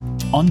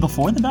On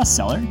Before the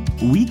Bestseller,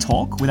 we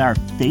talk with our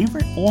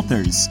favorite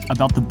authors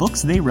about the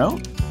books they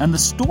wrote and the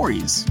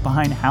stories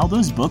behind how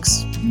those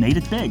books made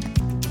it big.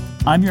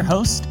 I'm your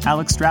host,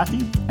 Alex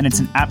Straffi, and it's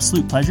an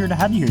absolute pleasure to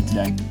have you here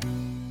today.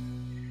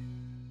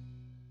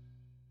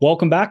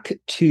 Welcome back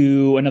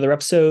to another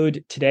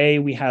episode. Today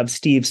we have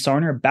Steve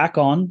Sarner back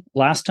on.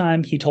 Last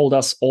time he told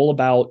us all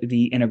about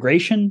the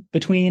integration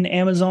between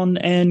Amazon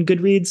and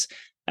Goodreads.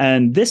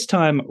 And this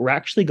time we're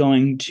actually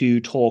going to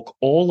talk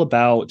all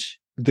about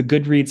the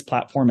Goodreads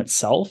platform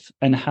itself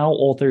and how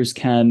authors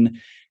can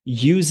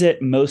use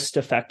it most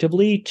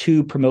effectively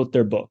to promote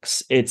their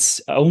books. It's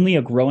only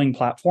a growing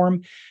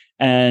platform,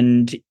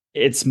 and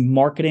it's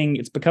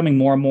becoming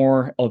more and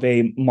more of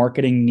a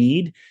marketing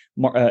need,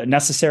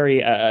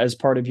 necessary as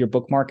part of your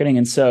book marketing.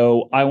 And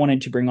so I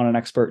wanted to bring on an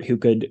expert who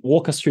could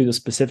walk us through the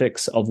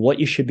specifics of what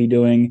you should be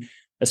doing,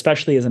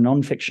 especially as a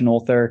nonfiction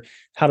author,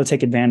 how to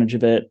take advantage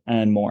of it,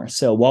 and more.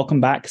 So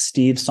welcome back,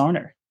 Steve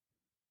Sarner.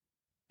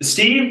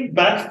 Steve,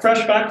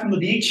 fresh back from the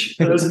beach.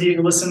 For those of you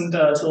who listened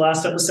to the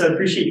last episode,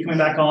 appreciate you coming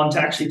back on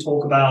to actually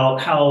talk about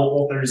how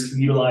authors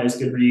can utilize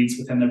Goodreads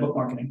within their book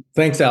marketing.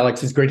 Thanks,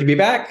 Alex. It's great to be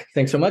back.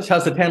 Thanks so much.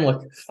 How's the tan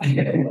look?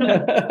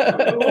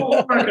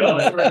 We're working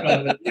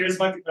on it. Yours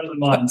might be better than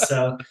mine.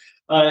 So,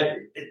 all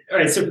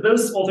right. So for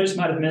those authors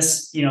who might have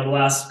missed, the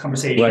last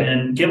conversation,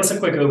 right, give us a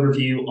quick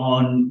overview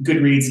on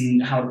Goodreads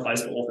and how it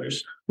applies to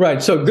authors.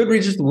 Right. So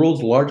Goodreads is the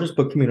world's largest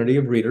book community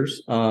of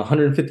readers,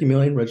 150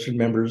 million registered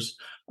members.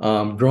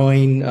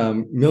 Growing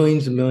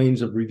millions and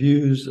millions of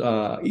reviews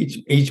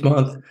each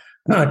month,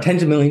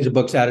 tens of millions of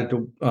books added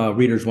to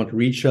readers want to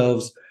read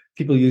shelves.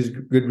 People use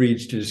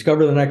Goodreads to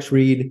discover the next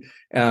read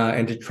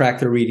and to track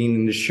their reading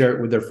and to share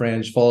it with their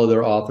friends, follow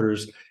their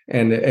authors.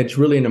 And it's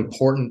really an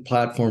important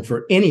platform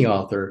for any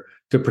author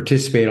to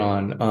participate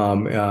on.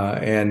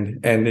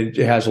 And it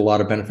has a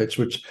lot of benefits,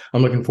 which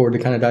I'm looking forward to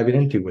kind of diving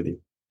into with you.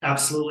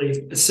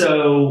 Absolutely.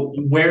 So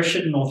where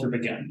should an author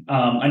begin?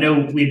 I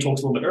know we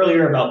talked a little bit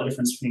earlier about the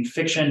difference between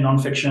fiction,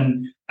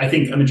 nonfiction. I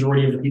think a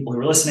majority of the people who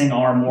are listening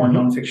are more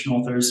nonfiction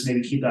authors.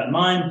 Maybe keep that in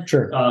mind.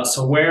 Sure.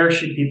 So where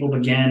should people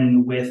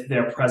begin with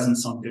their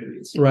presence on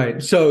Goodreads?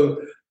 Right.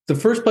 So the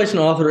first place an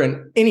author,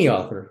 and any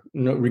author,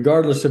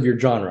 regardless of your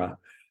genre,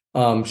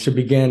 should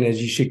begin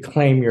is you should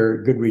claim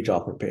your Goodreads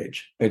author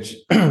page. It's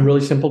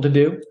really simple to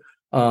do.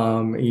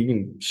 You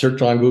can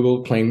search on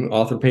Google, claim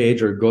author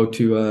page, or go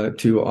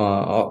to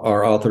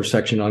our author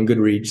section on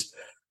Goodreads.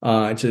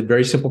 It's a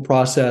very simple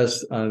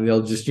process.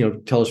 They'll just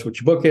tell us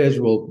what your book is.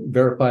 We'll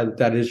verify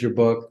that is your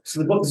book. So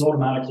the book is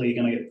automatically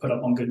going to get put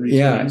up on Goodreads.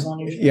 Yeah, Amazon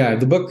usually? Yeah.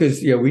 The book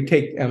is we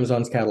take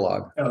Amazon's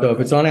catalog. So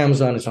if it's on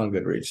Amazon, it's on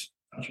Goodreads.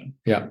 Gotcha.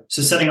 Yeah.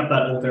 So setting up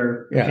that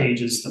author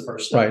page is the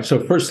first step. Right. So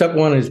first step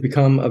one is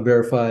become a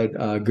verified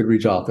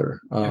Goodreads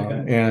author,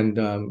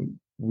 and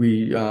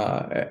we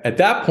at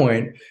that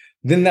point.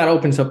 Then that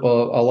opens up a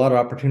lot of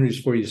opportunities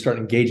for you to start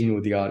engaging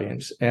with the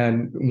audience.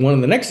 And one of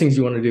the next things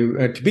you want to do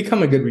to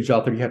become a Goodreads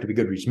author, you have to be a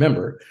Goodreads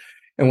member.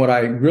 And what I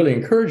really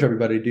encourage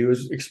everybody to do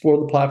is explore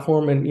the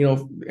platform and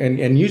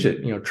use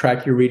it.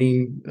 Track your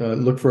reading,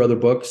 look for other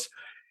books.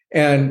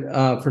 And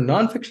for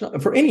nonfiction,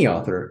 for any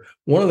author,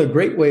 one of the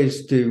great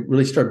ways to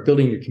really start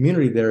building your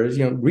community there is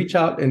reach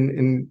out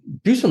and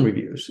do some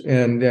reviews.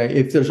 And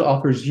if there's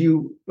authors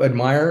you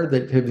admire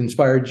that have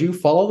inspired you,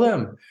 follow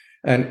them.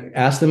 And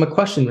ask them a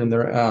question in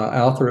their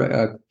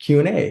author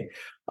Q&A.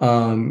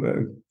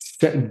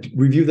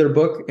 Review their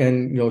book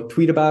and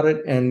tweet about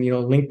it and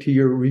link to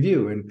your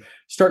review and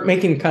start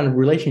making kind of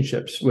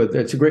relationships with.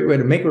 It's a great way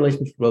to make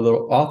relationships with other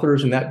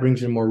authors, and that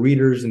brings in more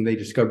readers and they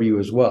discover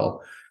you as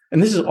well.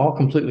 And this is all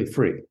completely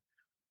free.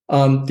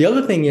 The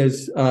other thing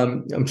is,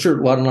 I'm sure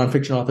a lot of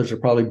nonfiction authors are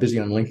probably busy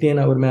on LinkedIn,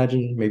 I would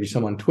imagine, maybe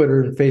some on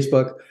Twitter and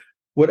Facebook.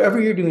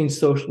 Whatever you're doing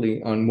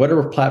socially on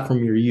whatever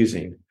platform you're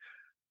using,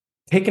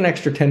 take an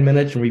extra 10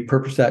 minutes and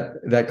repurpose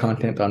that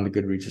content onto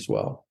Goodreads as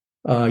well.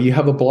 You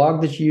have a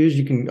blog that you use.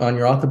 You can on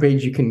your author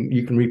page. You can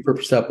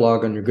repurpose that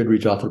blog on your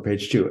Goodreads author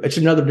page too. It's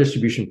another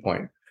distribution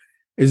point.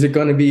 Is it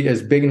going to be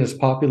as big and as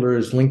popular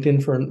as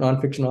LinkedIn for a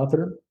nonfiction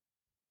author?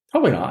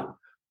 Probably not.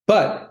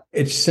 But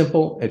it's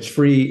simple, it's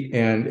free,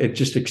 and it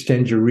just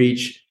extends your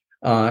reach.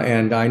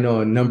 And I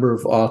know a number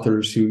of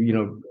authors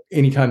who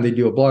anytime they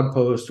do a blog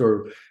post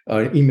or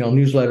email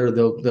newsletter,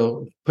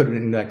 they'll put it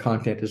in that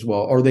content as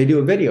well. Or they do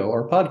a video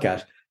or a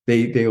podcast,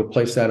 they'll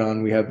place that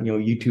on. We have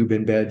YouTube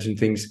embeds and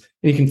things,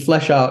 and you can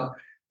flesh out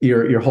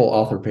your whole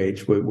author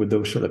page with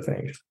those sort of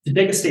things. To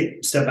take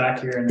a step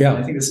back here, and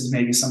I think this is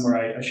maybe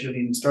somewhere I should have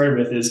even started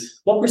with,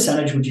 is what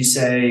percentage would you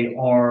say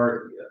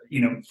are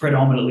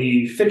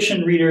predominantly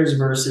fiction readers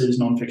versus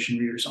nonfiction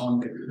readers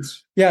on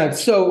Goodreads? Yeah,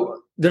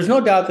 so there's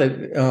no doubt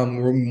that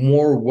we're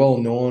more well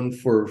known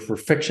for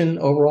fiction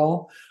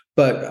overall,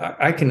 but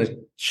I can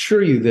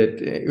assure you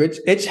that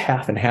it's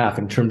half and half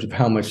in terms of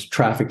how much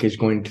traffic is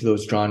going to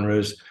those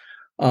genres.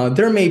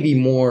 There may be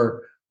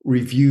more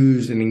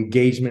reviews and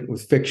engagement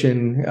with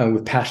fiction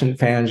with passionate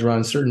fans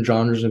around certain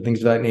genres and things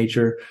of that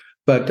nature,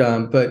 but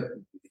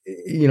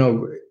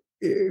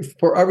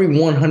for every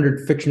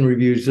 100 fiction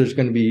reviews, there's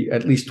going to be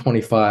at least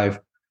 25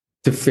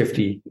 to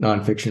 50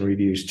 nonfiction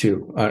reviews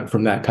too,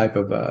 from that type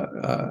of,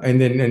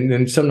 and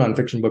then some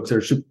nonfiction books that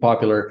are super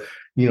popular.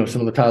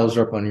 Some of the titles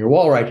are up on your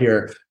wall right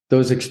here.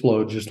 Those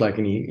explode just like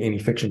any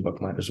fiction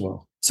book might as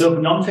well. So if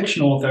a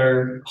nonfiction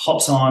author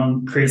hops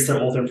on, creates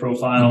their author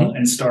profile,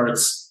 and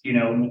starts,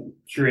 curating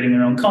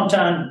their own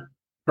content,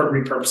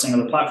 repurposing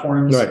other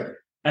platforms, right,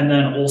 and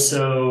then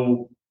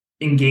also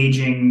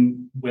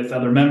engaging with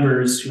other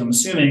members, who I'm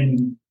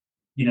assuming,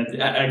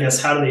 I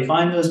guess, how do they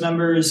find those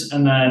members,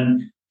 and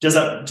then does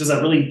that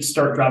really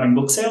start driving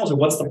book sales, or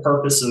what's the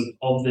purpose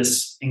of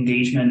this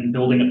engagement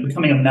and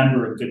becoming a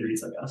member of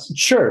Goodreads, I guess?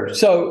 Sure.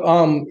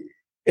 So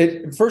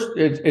it's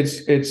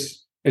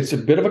a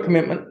bit of a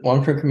commitment,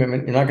 long-term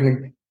commitment. You're not going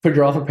to put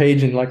your author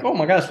page and like, oh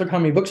my gosh, look how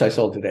many books I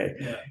sold today.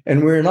 Yeah.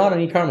 And we're not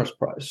an e-commerce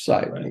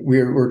site. Right.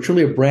 We're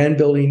truly a brand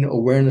building,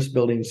 awareness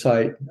building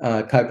site,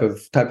 type of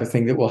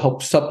thing that will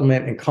help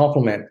supplement and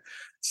complement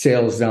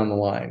sales down the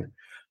line.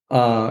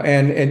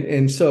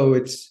 And so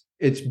it's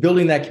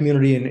building that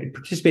community and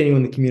participating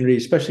in the community,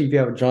 especially if you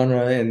have a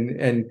genre,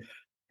 and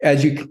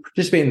as you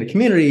participate in the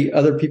community,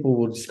 other people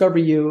will discover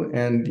you.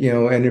 And,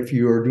 and if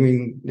you're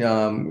doing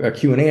a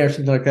Q&A or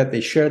something like that,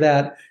 they share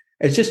that.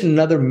 It's just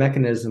another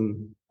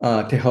mechanism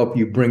to help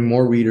you bring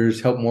more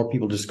readers, help more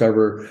people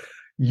discover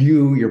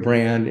you, your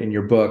brand, and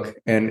your book.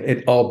 And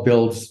it all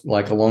builds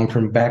like a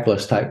long-term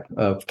backlist type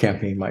of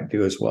campaign might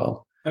do as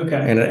well. Okay.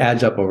 And it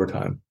adds up over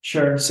time.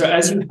 Sure. So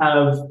as you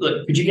have,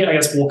 could you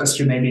walk us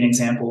through maybe an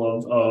example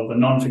of a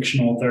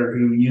nonfiction author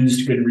who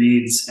used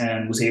Goodreads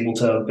and was able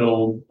to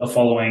build a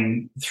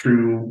following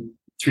through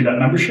that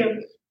membership?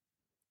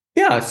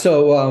 Yeah.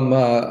 So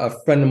a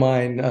friend of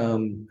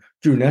mine,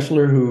 Drew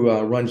Nestler, who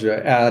runs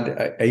an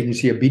ad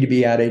agency, a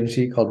B2B ad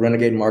agency called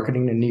Renegade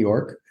Marketing in New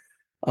York.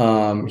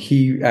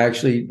 He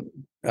actually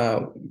did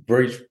a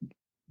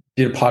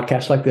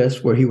podcast like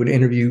this where he would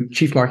interview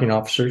chief marketing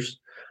officers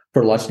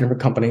for lots of different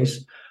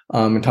companies,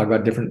 and talk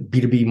about different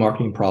B2B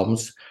marketing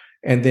problems.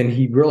 And then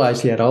he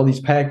realized he had all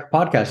these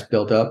podcasts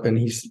built up, and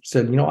he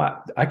said,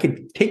 I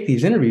could take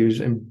these interviews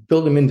and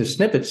build them into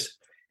snippets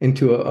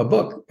into a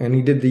book. And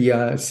he did the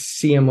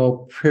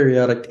CMO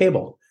periodic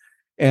table.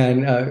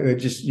 And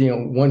just,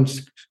 one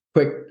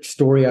quick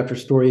story after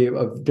story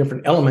of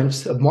different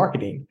elements of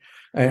marketing,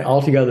 and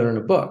all together in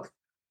a book.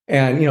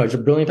 And, it's a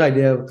brilliant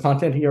idea of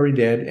content he already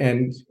did.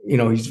 And,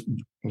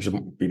 he's a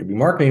B2B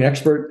marketing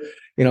expert.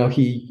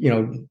 He,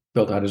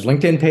 built out his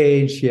LinkedIn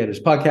page, he had his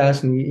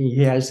podcast, and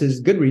he has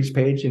his Goodreads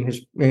page,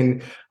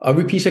 and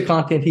every piece of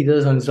content he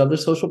does on his other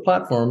social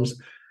platforms,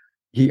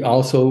 he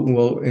also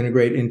will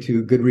integrate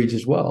into Goodreads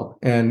as well.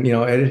 And,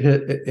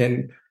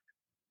 and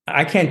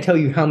I can't tell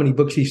you how many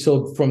books he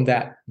sold from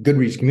that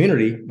Goodreads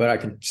community, but I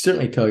can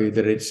certainly tell you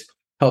that it's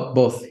helped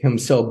both him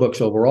sell books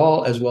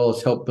overall, as well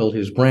as help build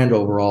his brand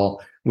overall,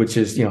 which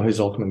is, his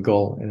ultimate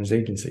goal in his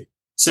agency.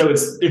 So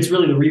it's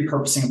really the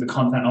repurposing of the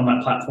content on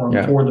that platform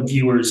for the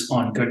viewers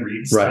on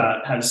Goodreads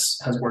that has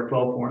worked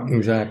well for him.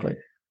 Exactly.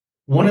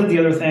 One of the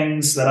other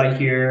things that I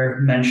hear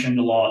mentioned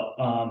a lot,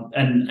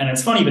 and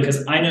it's funny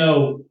because I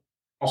know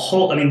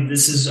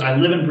I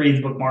live and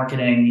breathe book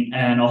marketing,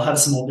 and I'll have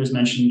some authors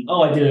mention,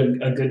 I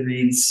did a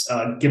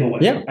Goodreads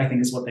giveaway, I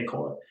think is what they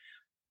call it.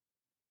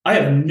 I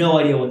have no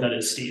idea what that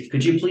is, Steve.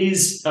 Could you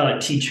please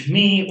teach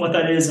me what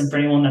that is, and for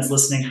anyone that's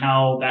listening,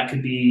 how that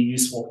could be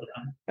useful for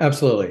them?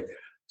 Absolutely.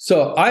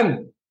 So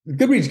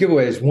Goodreads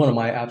giveaway is one of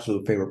my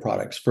absolute favorite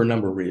products for a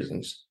number of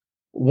reasons.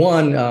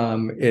 One,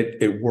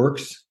 it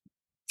works.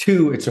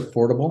 Two, it's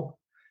affordable.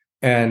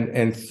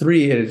 And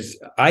three, is,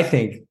 I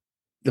think,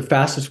 the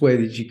fastest way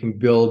that you can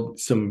build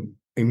some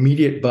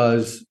immediate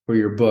buzz for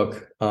your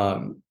book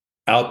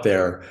out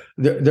there.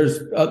 There's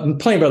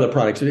plenty of other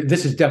products.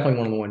 This is definitely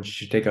one of the ones you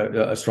should take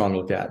a strong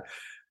look at.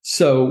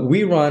 So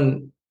we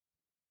run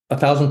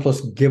 1,000 plus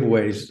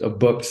giveaways of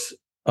books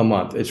a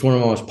month. It's one of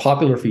the most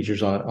popular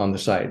features on the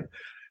site.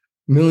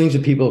 Millions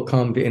of people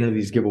come to enter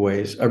these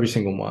giveaways every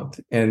single month,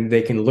 and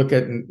they can look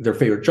at their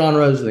favorite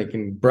genres, they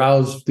can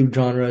browse through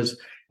genres,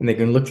 and they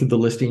can look through the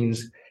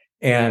listings.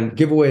 And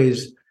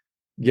giveaways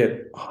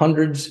get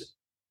hundreds,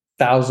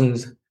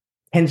 thousands,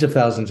 tens of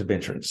thousands of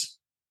entrants.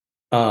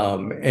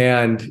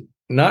 And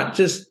not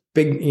just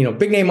big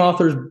name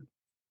authors.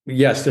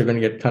 Yes, they're going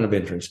to get a ton of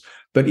entrants,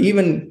 but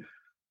even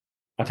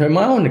I'll tell you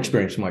my own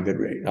experience with my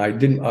Goodreads. I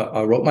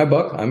wrote my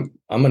book. I'm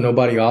a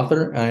nobody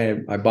author.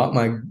 I bought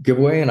my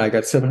giveaway, and I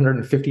got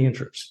 750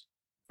 entrants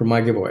for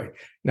my giveaway.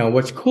 Now,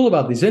 what's cool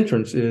about these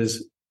entrants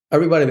is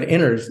everybody that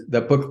enters,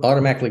 that book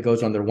automatically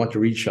goes on their want to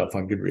read shelf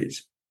on Goodreads.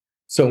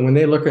 So when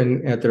they look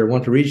at their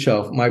want to read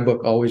shelf, my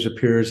book always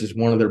appears as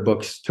one of their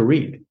books to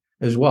read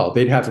as well.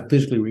 They'd have to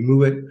physically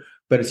remove it,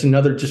 but it's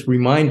another just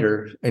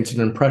reminder. It's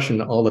an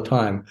impression all the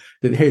time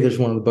that, hey, there's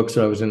one of the books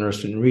that I was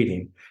interested in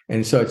reading.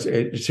 And so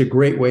it's a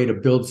great way to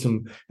build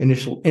some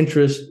initial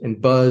interest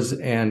and buzz.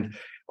 And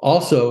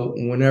also,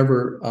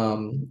 whenever,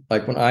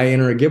 like when I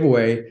enter a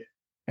giveaway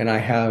and I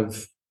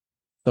have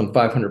some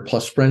 500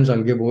 plus friends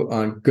on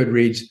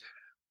Goodreads,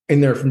 in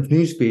their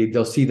newsfeed,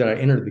 they'll see that I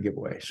entered the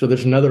giveaway. So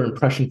there's another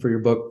impression for your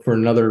book, for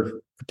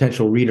another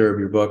potential reader of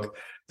your book,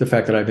 the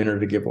fact that I've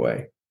entered the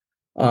giveaway.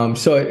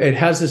 So it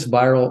has this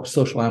viral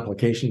social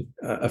amplification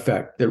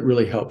effect that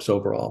really helps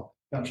overall.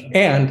 Gotcha.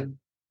 And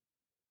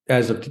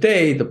as of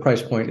today, the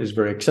price point is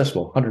very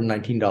accessible,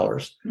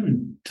 $119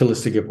 to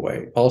list a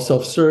giveaway. All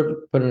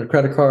self-serve, put in a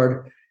credit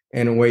card,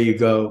 and away you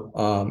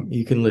go.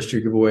 You can list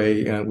your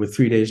giveaway with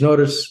 3 days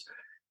notice,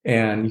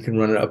 and you can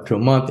run it up to a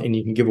month, and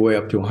you can give away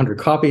up to 100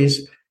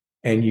 copies.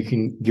 And you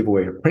can give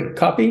away a print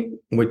copy,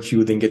 which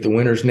you then get the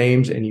winners'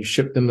 names and you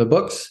ship them the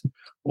books,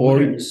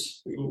 or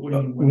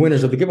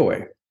winners of the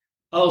giveaway.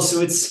 Oh, so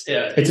it's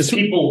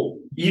people,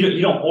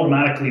 you don't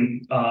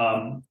automatically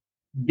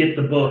get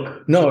the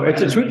book. No,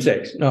 it's a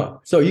sweepstakes.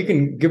 No. So you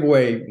can give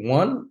away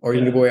one, or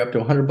you can give away up to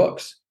 100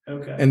 books.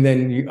 Okay. And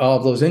then all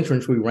of those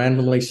entrants we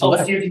randomly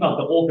select. Oh, so you're talking about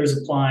the authors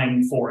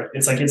applying for it.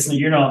 It's like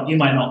you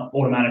might not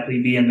automatically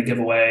be in the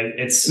giveaway.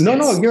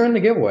 No, you're in the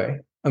giveaway.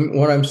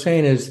 What I'm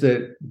saying is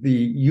that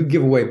you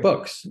give away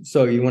books.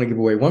 So you want to give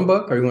away one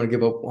book, or you want to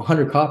give up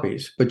 100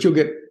 copies, but you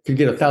get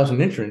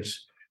 1,000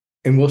 entrants,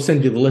 and we'll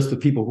send you the list of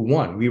people who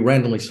won. We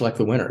randomly select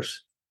the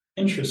winners.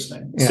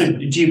 Interesting. Yeah. So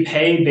do you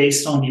pay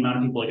based on the amount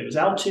of people it goes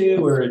out to,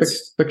 or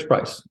it's fixed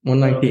price,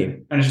 $119? Okay.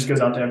 And it just goes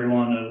out to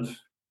everyone of.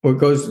 Well,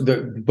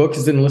 the book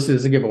is then listed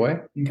as a giveaway.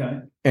 Okay.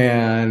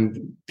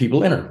 And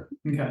people enter.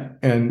 Okay.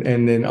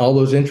 And then all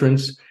those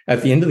entrants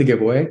at the end of the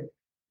giveaway,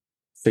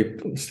 say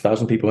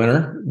 1,000 people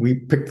enter, we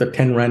pick the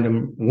 10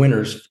 random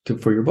winners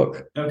for your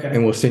book. Okay.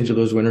 And we'll send you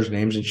those winners'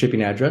 names and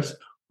shipping address.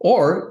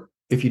 Or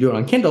if you do it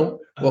on Kindle,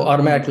 we'll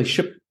automatically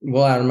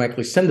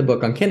send the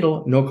book on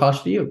Kindle, no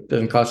cost to you. It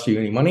doesn't cost you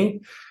any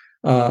money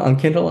on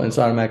Kindle, and it's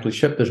automatically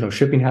shipped. There's no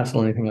shipping hassle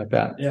or anything like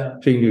that. Yeah.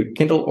 So you can do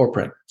Kindle or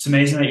print. It's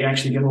amazing that you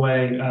actually give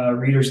away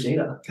readers'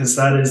 data, because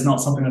that is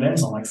not something that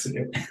Amazon likes to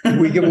do.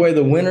 We give away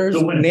the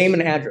winners' name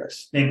and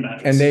address. And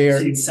they are.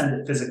 So you send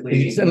it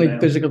physically. You send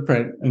it physical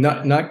print, okay.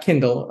 not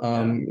Kindle.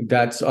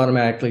 That's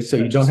automatically, so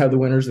you don't have the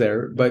winners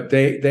there. But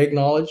they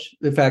acknowledge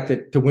the fact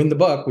that to win the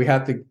book, we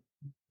have to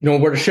know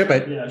where to ship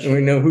it, and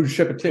we know who to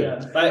ship it to. Yeah.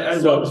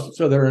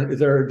 So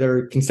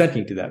they're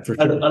consenting to that for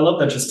sure. I love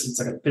that. Just it's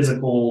like a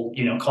physical,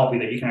 copy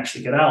that you can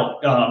actually get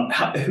out.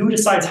 Who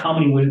decides how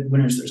many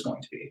winners there's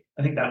going to be?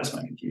 I think that was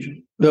my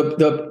confusion.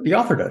 The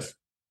author does.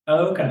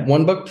 Oh, okay.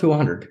 One book to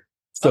 100.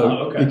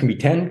 So it can be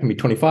 10, it can be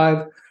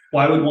 25.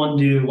 Why would an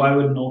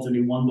author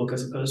do one book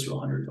as opposed to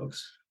 100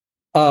 books?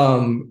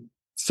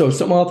 So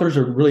some authors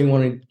are really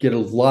wanting to get a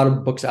lot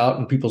of books out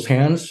in people's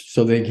hands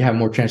so they have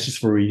more chances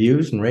for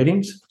reviews and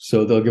ratings.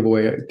 So they'll give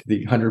away to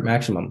the 100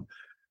 maximum.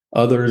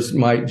 Others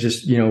might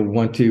just,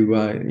 want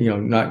to,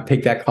 not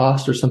take that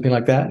cost or something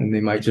like that. And they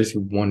might just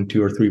give 1,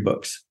 2, or 3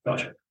 books.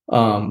 Gotcha.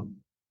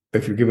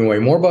 If you're giving away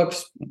more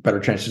books,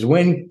 better chances to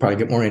win, probably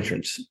get more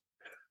entrants.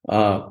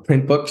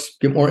 Print books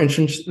get more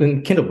entrants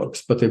than Kindle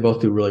books, but they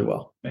both do really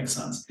well. Makes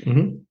sense.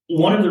 Mm-hmm.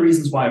 One of the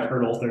reasons why I've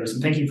heard authors,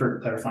 and thank you for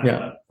clarifying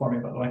that for me,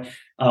 by the way.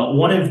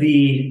 One of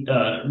the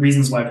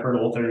reasons why I've heard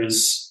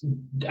authors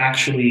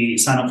actually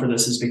sign up for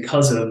this is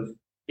because of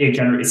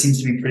it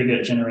seems to be pretty good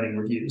at generating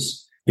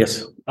reviews.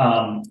 Yes.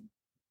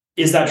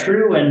 Is that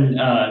true? And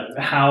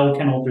how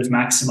can authors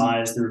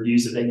maximize the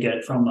reviews that they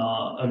get from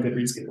a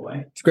Goodreads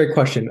giveaway? It's a great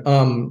question.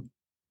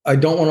 I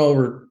don't want to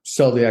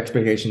oversell the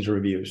expectations of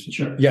reviews.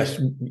 Sure. Yes,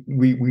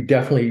 we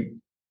definitely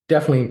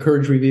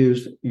encourage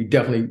reviews. You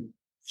definitely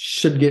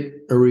should get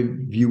a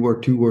review or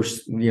two,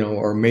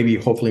 or maybe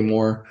hopefully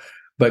more,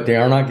 but they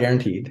are not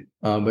guaranteed.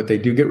 But they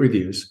do get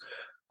reviews,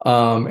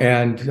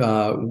 and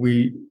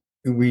we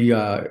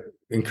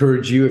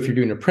encourage you, if you're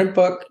doing a print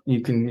book,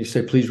 you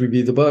say please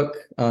review the book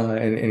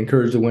and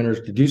encourage the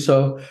winners to do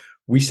so.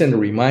 We send a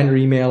reminder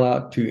email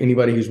out to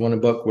anybody who's won a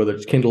book, whether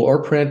it's Kindle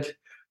or print,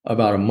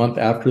 about a month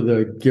after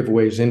the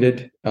giveaway's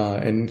ended.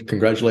 And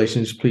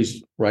congratulations,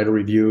 please write a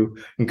review,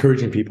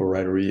 encouraging people to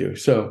write a review.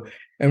 So,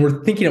 and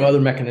we're thinking of other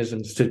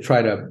mechanisms to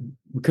try to,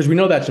 because we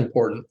know that's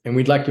important and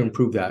we'd like to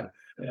improve that.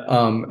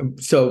 Yeah.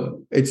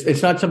 So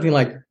it's not something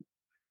like,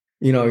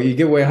 you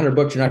give away 100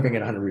 books, you're not going to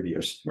get 100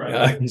 reviews.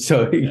 Right.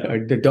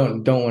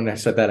 Don't want to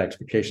set that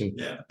expectation,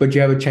 yeah. But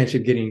you have a chance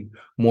of getting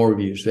more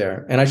reviews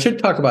there. And I should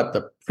talk about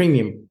the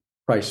premium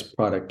price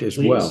product as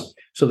well.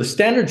 So the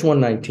standard's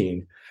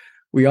 $119.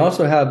 We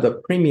also have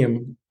the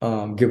premium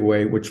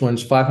giveaway, which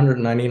runs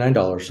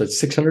 $599. So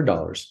it's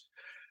 $600.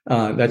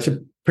 That's a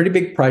pretty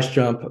big price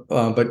jump,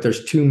 but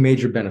there's 2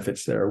 major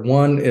benefits there.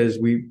 One is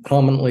we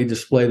prominently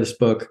display this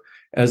book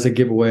as a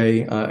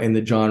giveaway in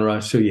the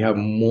genre, so you have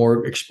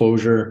more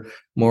exposure,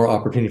 more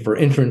opportunity for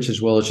entrants,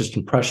 as well as just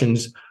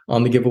impressions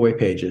on the giveaway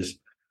pages.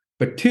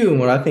 But 2, and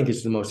what I think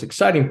is the most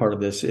exciting part of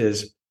this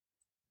is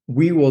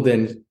we will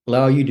then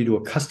allow you to do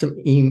a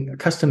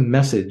custom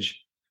message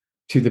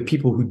to the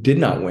people who did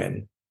not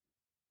win,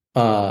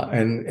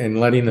 and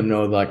letting them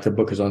know like the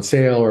book is on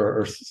sale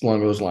or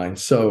along those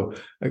lines. So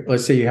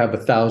let's say you have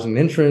 1,000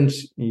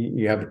 entrants,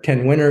 you have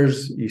 10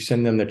 winners, you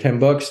send them the 10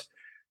 books,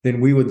 then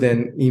we would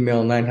then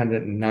email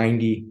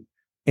 990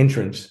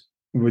 entrants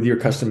with your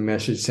custom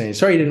message saying,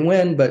 sorry, you didn't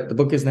win, but the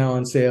book is now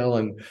on sale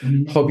and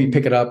hope you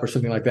pick it up or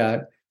something like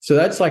that. So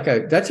that's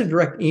a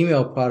direct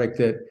email product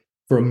that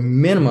for a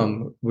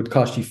minimum would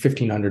cost you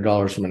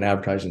 $1,500 from an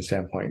advertising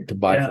standpoint to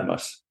buy from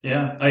us.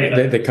 Yeah,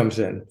 that comes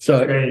in. So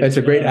it's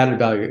a great added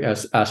value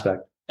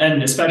aspect.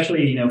 And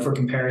especially, for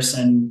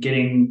comparison,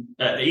 getting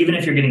even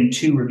if you're getting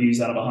 2 reviews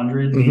out of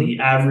 100, the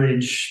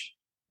average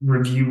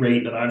review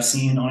rate that I've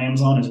seen on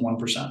Amazon is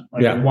 1%.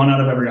 Like 1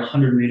 out of every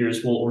 100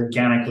 readers will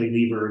organically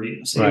leave a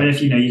review. So even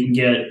if you can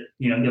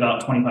get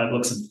out 25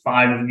 books and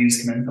 5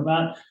 reviews come in from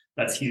that,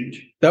 that's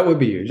huge. That would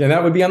be huge, and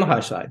that would be on the high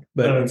side,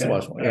 but it's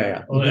possible.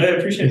 Yeah. Well, I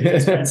appreciate the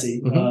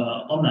transparency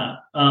on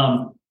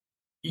that.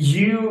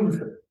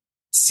 You've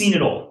seen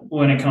it all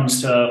when it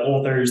comes to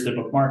authors, the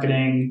book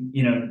marketing.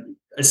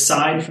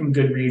 Aside from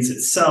Goodreads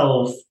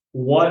itself,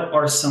 what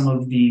are some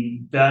of the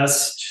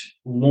best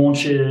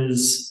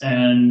launches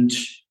and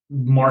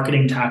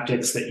marketing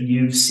tactics that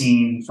you've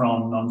seen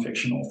from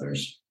nonfiction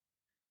authors?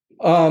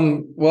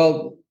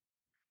 Well,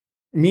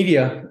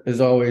 media is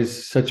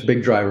always such a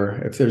big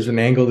driver. If there's an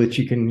angle that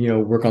you can,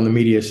 work on the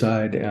media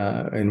side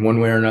in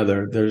one way or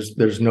another,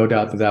 there's no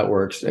doubt that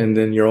works. And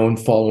then your own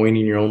following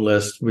and your own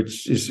list,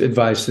 which is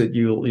advice that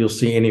you'll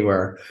see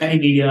anywhere. Any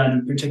media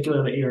in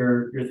particular that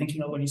you're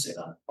thinking of when you say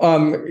that?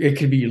 It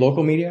could be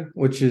local media,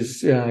 which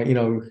is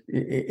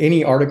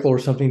any article or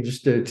something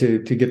just to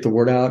get the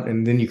word out,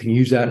 and then you can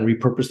use that and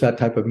repurpose that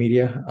type of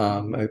media.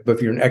 But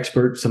if you're an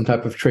expert, some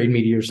type of trade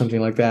media or something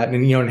like that,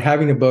 and and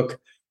having a book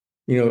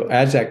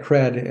adds that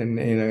cred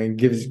and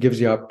gives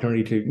the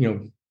opportunity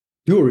to,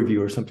 do a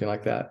review or something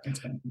like that.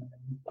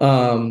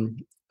 And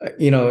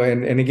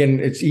again,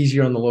 it's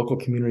easier on the local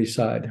community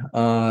side.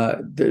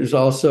 There's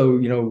also,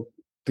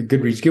 the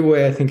Goodreads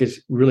giveaway, I think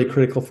is really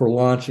critical for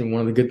launch. And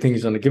one of the good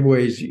things on the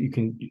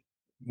giveaways,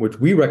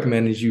 what we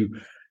recommend is you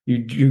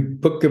do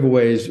book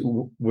giveaways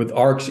with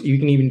arcs. You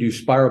can even do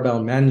spiral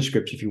bound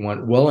manuscripts if you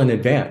want, well in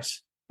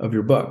advance of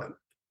your book.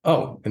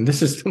 Oh, and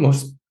this is the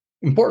most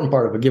important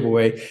part of a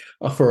giveaway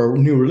for a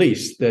new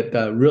release that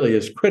really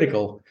is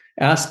critical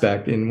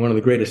aspect. And one of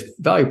the greatest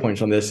value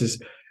points on this is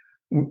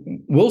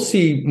we'll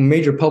see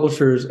major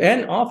publishers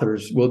and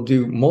authors will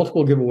do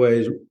multiple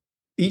giveaways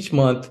each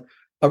month,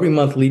 every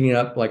month leading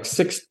up like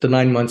 6 to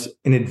 9 months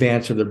in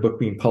advance of their book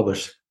being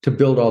published to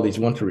build all these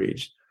want to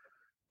reads.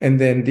 And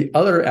then the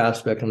other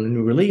aspect on the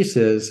new release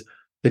is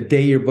the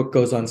day your book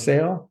goes on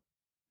sale,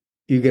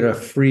 you get a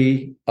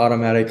free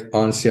automatic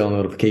on sale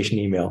notification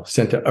email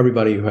sent to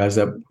everybody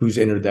who's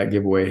entered that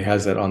giveaway,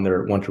 has that on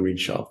their want to read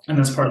shelf. And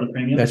that's part of the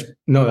premium? That's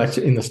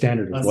in the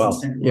standard as well.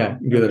 Yeah,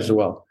 you do that as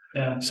well.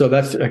 Yeah. So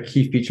that's a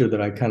key feature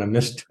that I kind of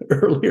missed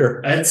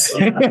earlier. It's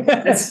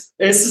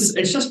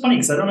just funny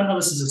because I don't know how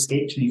this has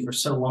escaped me for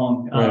so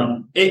long.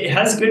 Right. It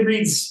has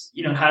Goodreads,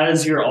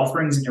 has your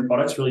offerings and your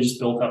products really just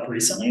built up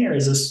recently, or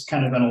has this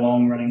kind of been a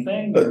long running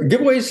thing?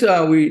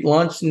 Giveaways we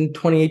launched in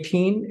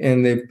 2018,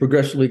 and they've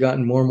progressively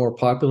gotten more and more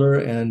popular,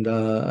 and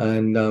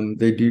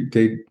they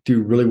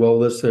do really well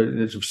with us.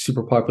 It's a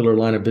super popular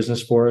line of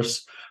business for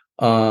us.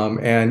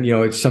 And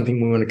it's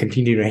something we want to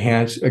continue to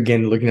enhance.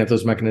 Again, looking at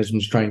those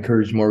mechanisms, try and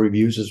encourage more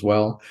reviews as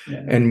well,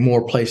 and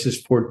more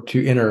places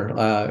to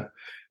enter.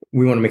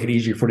 We want to make it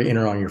easier to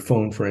enter on your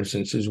phone, for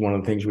instance, is one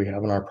of the things we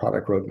have on our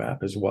product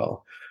roadmap as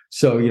well.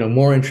 So,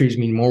 more entries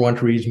mean more want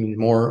to reads, mean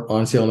more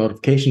on sale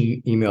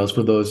notification emails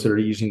for those that are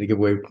using the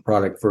giveaway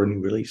product for a new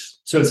release.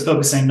 So it's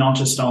focusing not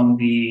just on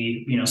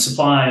the,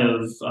 supply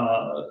of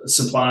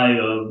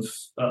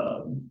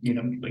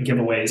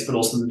giveaways, but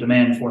also the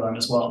demand for them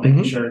as well,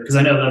 making sure, because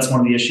I know that's one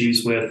of the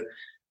issues with,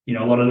 a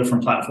lot of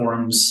different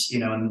platforms,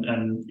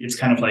 and it's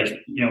kind of like,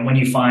 when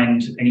you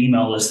find an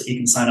email list that you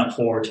can sign up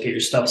for to get your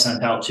stuff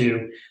sent out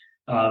to,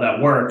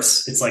 that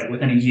works, it's like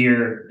within a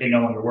year it no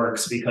longer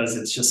works because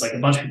it's just like a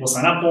bunch of people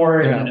sign up for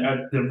it, and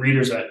the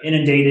readers are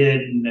inundated,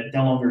 and it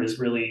no longer is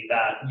really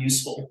that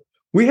useful.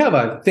 We have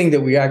a thing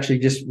that we actually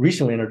just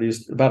recently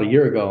introduced about a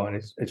year ago,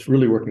 and it's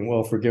really working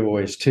well for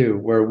giveaways too,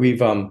 where we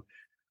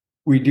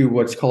do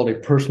what's called a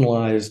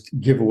personalized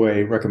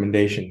giveaway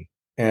recommendation,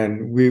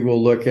 and we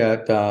will look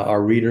at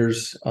our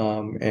readers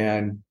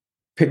and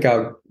pick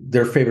out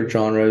their favorite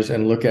genres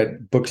and look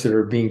at books that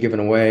are being given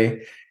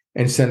away,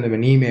 and send them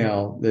an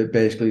email that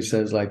basically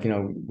says, like,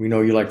 we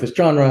know you like this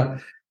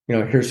genre.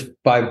 Here's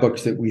 5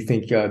 books that we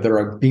think that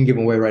are being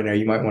given away right now.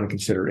 You might want to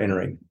consider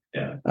entering.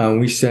 Yeah.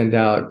 We send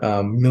out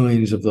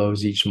millions of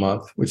those each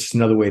month, which is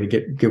another way to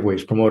get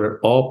giveaways promoted,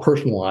 all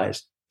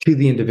personalized to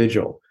the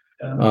individual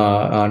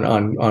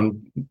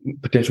on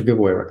potential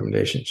giveaway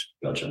recommendations.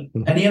 Gotcha.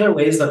 Any other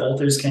ways that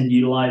authors can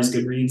utilize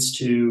Goodreads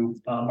to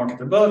market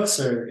their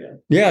books?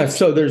 Yeah.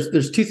 So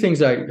there's 2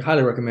 things I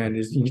highly recommend: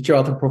 is you get your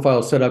author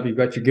profile set up, you've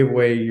got your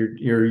giveaway,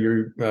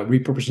 you're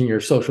repurposing your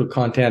social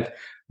content.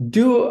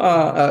 Do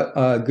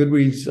a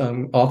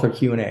Goodreads author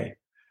Q&A.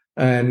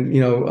 And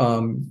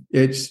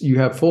you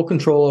have full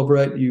control over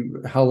it.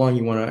 How long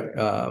you want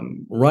to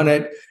run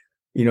it.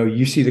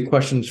 You see the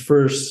questions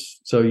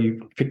first, so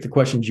you pick the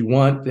questions you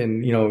want,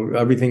 and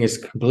everything is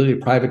completely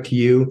private to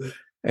you.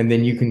 And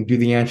then you can do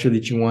the answer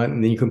that you want,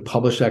 and then you can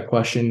publish that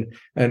question,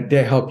 and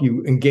they help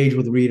you engage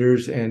with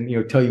readers and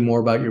tell you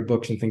more about your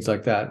books and things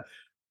like that.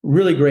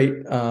 Really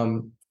great,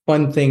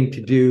 fun thing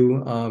to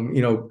do.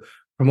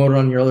 promote it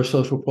on your other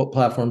social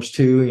platforms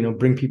too.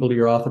 Bring people to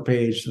your author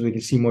page so they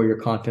can see more of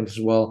your content as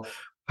well.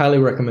 Highly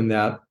recommend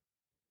that.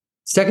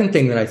 Second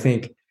thing that I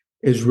think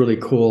is really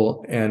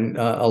cool and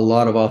a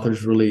lot of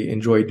authors really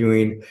enjoy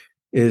doing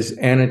is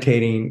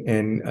annotating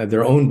in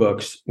their own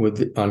books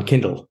on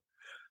Kindle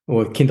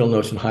with Kindle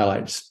Notes and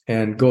Highlights,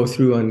 and go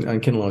through on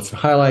Kindle Notes and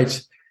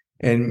Highlights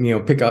and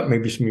pick out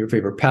maybe some of your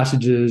favorite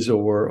passages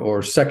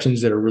or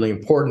sections that are really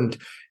important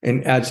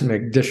and add some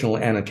additional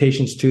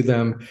annotations to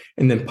them,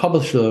 and then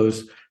publish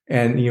those.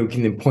 And you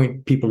can then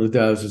point people to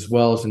those as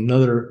well as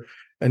another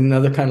kind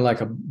of like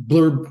a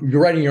blurb.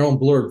 You're writing your own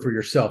blurb for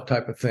yourself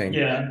type of thing.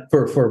 Yeah.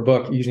 For a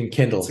book using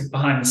Kindle. It's like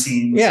behind the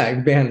scenes. Yeah,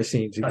 behind the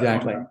scenes,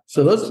 exactly.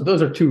 So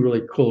those are two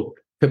really cool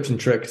tips and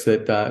tricks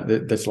that's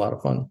a lot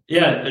of fun.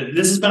 Yeah,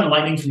 this has been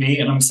enlightening for me,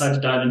 and I'm excited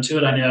to dive into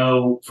it. I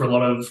know for a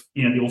lot of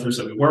the authors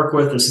that we work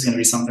with, this is going to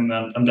be something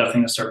that I'm definitely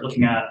going to start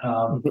looking at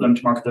for them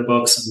to market their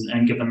books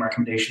and give them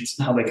recommendations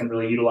on how they can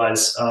really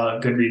utilize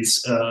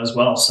Goodreads as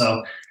well.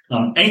 So,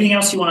 anything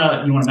else you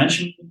want to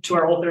mention to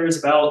our authors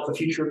about the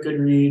future of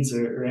Goodreads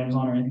or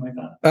Amazon or anything like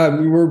that?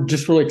 We're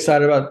just really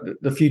excited about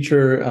the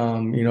future.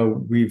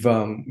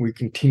 We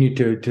continue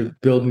to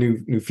build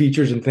new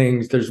features and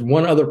things. There's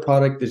one other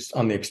product that's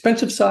on the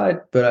expensive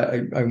side, but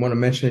I want to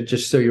mention it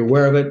just so you're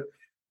aware of it.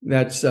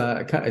 That's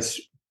kind of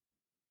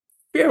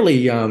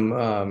fairly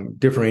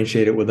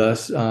differentiated with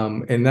us,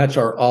 and that's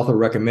our author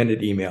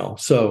recommended email.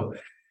 So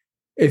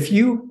if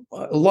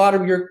a lot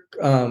of your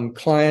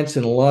clients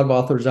and a lot of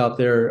authors out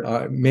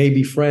there may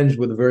be friends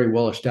with a very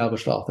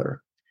well-established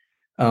author,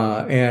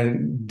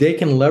 and they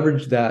can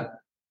leverage that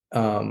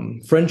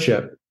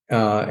friendship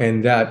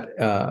and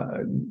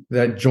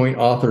that joint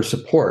author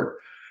support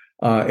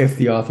if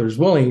the author is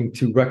willing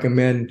to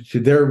recommend to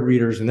their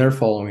readers and their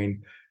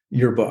following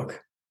your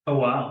book. Oh,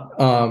 wow.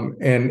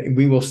 And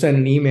we will send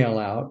an email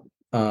out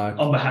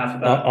on behalf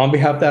of that. On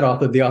behalf of that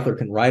author. The author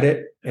can write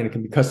it, and it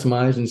can be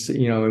customized. And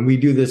we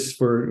do this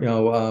for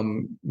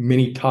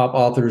many top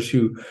authors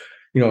who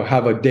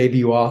have a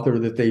debut author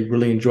that they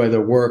really enjoy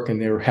their work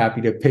and they're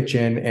happy to pitch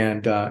in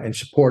and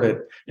support it.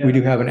 Yeah. We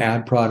do have an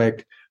ad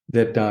product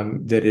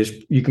that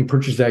is, you can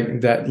purchase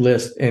that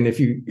list, and if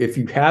you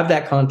have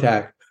that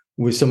contact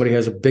with somebody who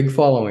has a big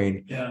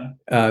following,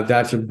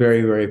 that's a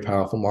very, very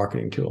powerful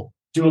marketing tool.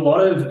 Do a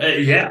lot of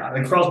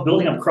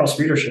building up cross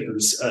readership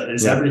is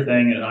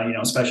everything,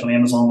 especially on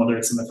Amazon, whether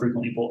it's in the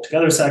frequently bought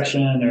together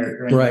section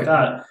or anything like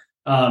that.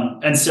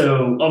 And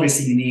so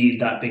obviously you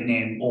need that big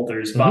name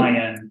author's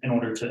buy-in in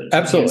order to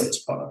absolutely use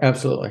this product.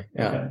 Absolutely,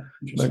 yeah.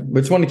 Okay. But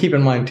it's one to keep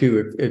in mind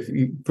too, if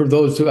you, for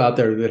those who out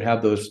there that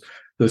have those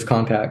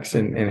contacts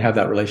and have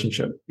that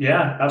relationship.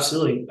 Yeah,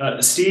 absolutely.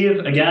 Steve,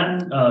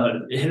 again,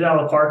 hit it out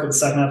of the park with the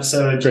second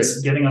episode,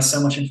 just giving us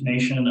so much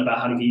information about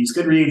how to use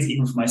Goodreads,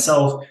 even for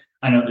myself.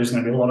 I know there's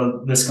going to be a lot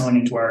of this going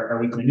into our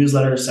weekly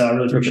newsletter, so I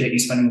really appreciate you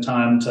spending the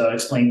time to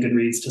explain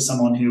Goodreads to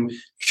someone who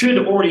should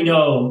already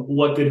know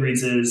what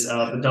Goodreads is,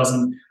 but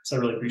doesn't. So I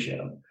really appreciate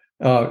it.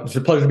 It's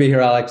a pleasure to be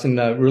here, Alex, and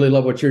really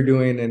love what you're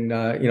doing. And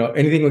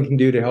anything we can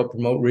do to help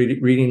promote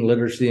reading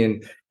literacy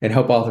and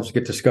help authors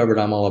get discovered,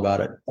 I'm all about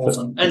it.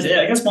 Awesome. And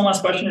I guess one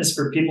last question is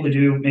for people who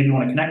do maybe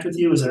want to connect with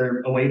you. Is there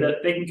a way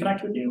that they can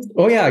connect with you?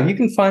 Oh yeah, you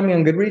can find me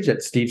on Goodreads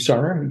at Steve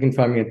Sarner. You can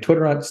find me on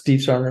Twitter at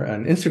Steve Sarner,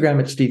 on Instagram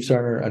at Steve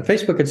Sarner, on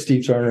Facebook at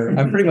Steve Sarner.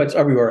 I'm pretty much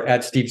everywhere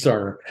at Steve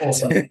Sarner.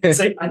 Awesome.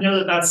 So I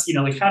know that's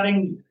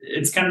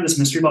it's kind of this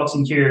mystery box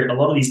in here. A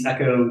lot of these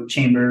echo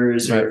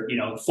chambers or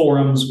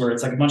forums where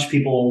it's like a bunch of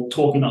people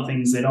talking about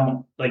things they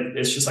don't like.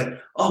 It's just like,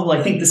 oh well,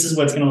 I think this is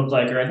what it's going to look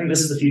like, or I think this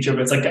is the future.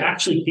 But it's like to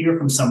actually hear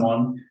from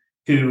someone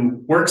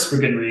who works for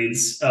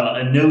Goodreads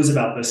and knows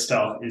about this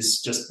stuff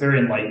is just very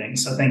enlightening.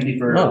 So thank you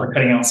for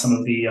cutting out some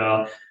of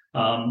the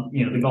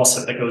the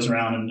gossip that goes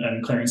around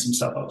and clearing some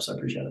stuff up. So I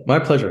appreciate it. My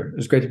pleasure. It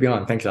was great to be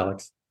on. Thanks,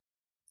 Alex.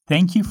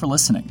 Thank you for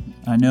listening.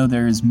 I know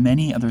there's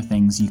many other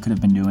things you could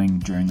have been doing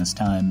during this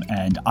time,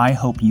 and I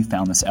hope you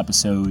found this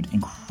episode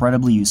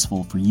incredibly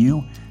useful for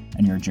you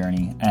and your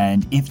journey.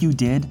 And if you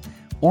did,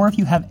 or if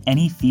you have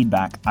any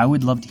feedback, I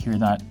would love to hear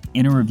that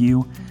in a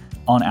review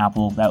on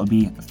Apple. That would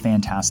be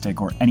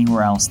fantastic, or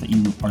anywhere else that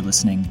you are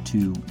listening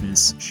to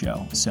this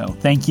show. So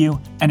thank you.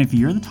 And if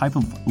you're the type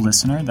of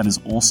listener that is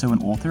also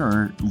an author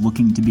or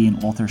looking to be an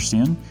author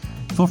soon,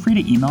 feel free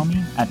to email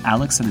me at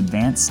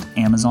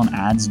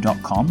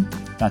alex@advancedamazonads.com.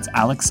 That's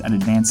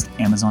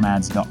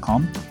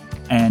alex@advancedamazonads.com.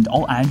 And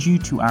I'll add you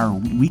to our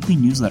weekly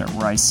newsletter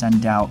where I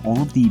send out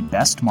all of the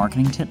best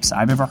marketing tips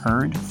I've ever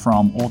heard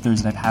from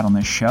authors that I've had on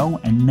this show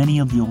and many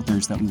of the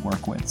authors that we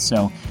work with.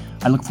 So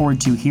I look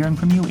forward to hearing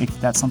from you if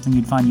that's something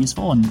you'd find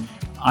useful. And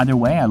either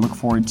way, I look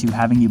forward to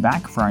having you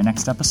back for our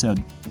next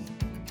episode.